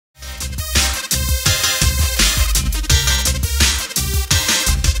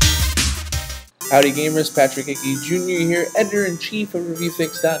Howdy gamers, Patrick Hickey Jr. here, editor-in-chief of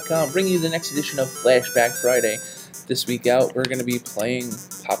ReviewFix.com, bringing you the next edition of Flashback Friday. This week out, we're going to be playing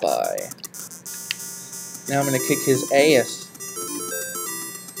Popeye. Now I'm going to kick his ass.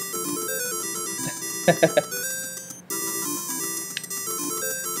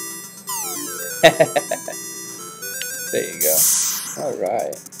 There you go.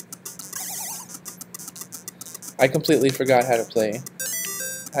 Alright. I completely forgot how to play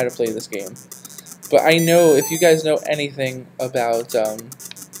this game. But I know, if you guys know anything about, oh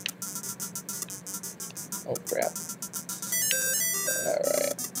crap.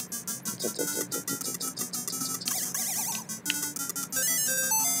 Alright.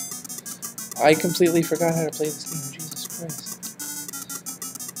 I completely forgot how to play this game, Jesus Christ.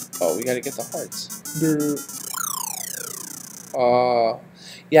 Oh, we gotta get the hearts.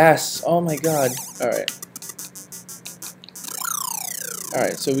 Yes, oh my god. Alright.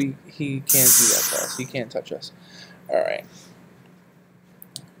 Alright, so he can't do that to us. He can't touch us. Alright.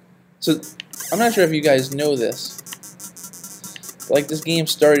 So, I'm not sure if you guys know this. But, like, this game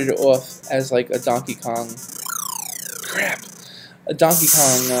started off as, like, a Donkey Kong... Crap! A Donkey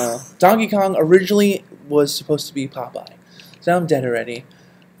Kong, Donkey Kong originally was supposed to be Popeye. So now I'm dead already.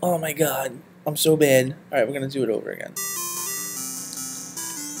 Oh my god. I'm so bad. Alright, we're gonna do it over again.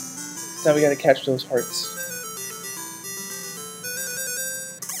 Now we gotta catch those hearts.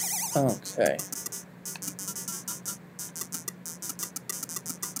 Okay.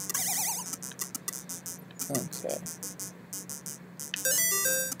 Okay.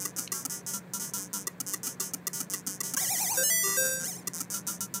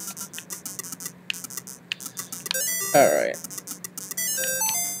 Alright.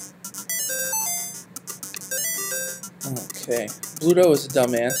 Okay. Bluto is a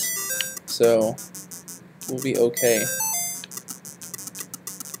dumbass, so we'll be okay.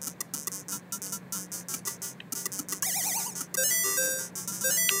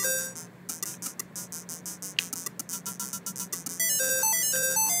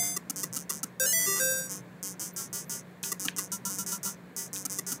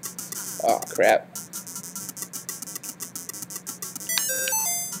 Oh crap.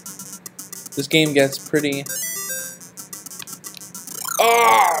 This game gets pretty...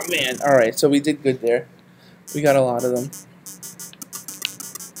 Oh man! Alright, so we did good there. We got a lot of them.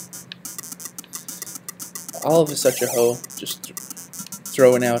 Olive is such a hoe, just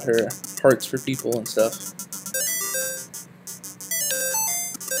throwing out her hearts for people and stuff.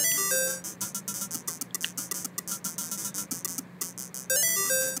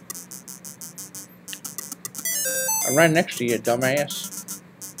 I'm right next to you, dumbass.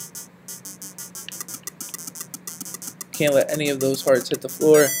 Can't let any of those hearts hit the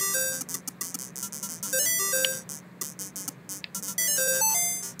floor.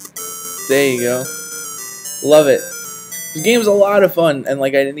 There you go. Love it. This game is a lot of fun, and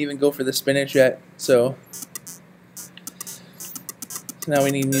like I didn't even go for the spinach yet, so now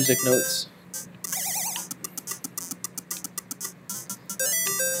we need music notes.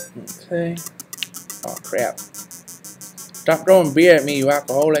 Okay. Oh crap. Stop throwing beer at me, you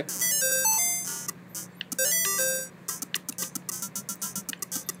alcoholic.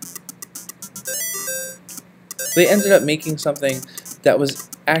 They ended up making something that was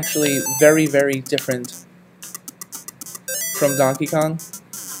actually very, very different from Donkey Kong.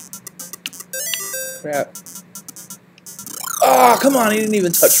 Crap. Oh, come on, he didn't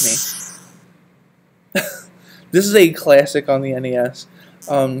even touch me. This is a classic on the NES.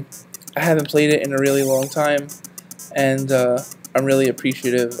 I haven't played it in a really long time, and I'm really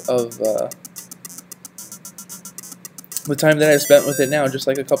appreciative of the time that I've spent with it now, just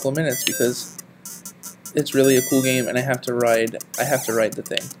like a couple of minutes, because it's really a cool game, and I have to ride the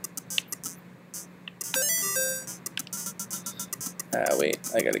thing. Ah, wait,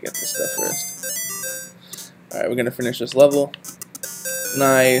 I gotta get this stuff first. Alright, we're gonna finish this level.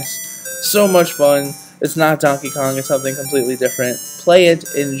 Nice. So much fun. It's not Donkey Kong, it's something completely different. Play it,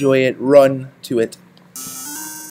 enjoy it, run to it.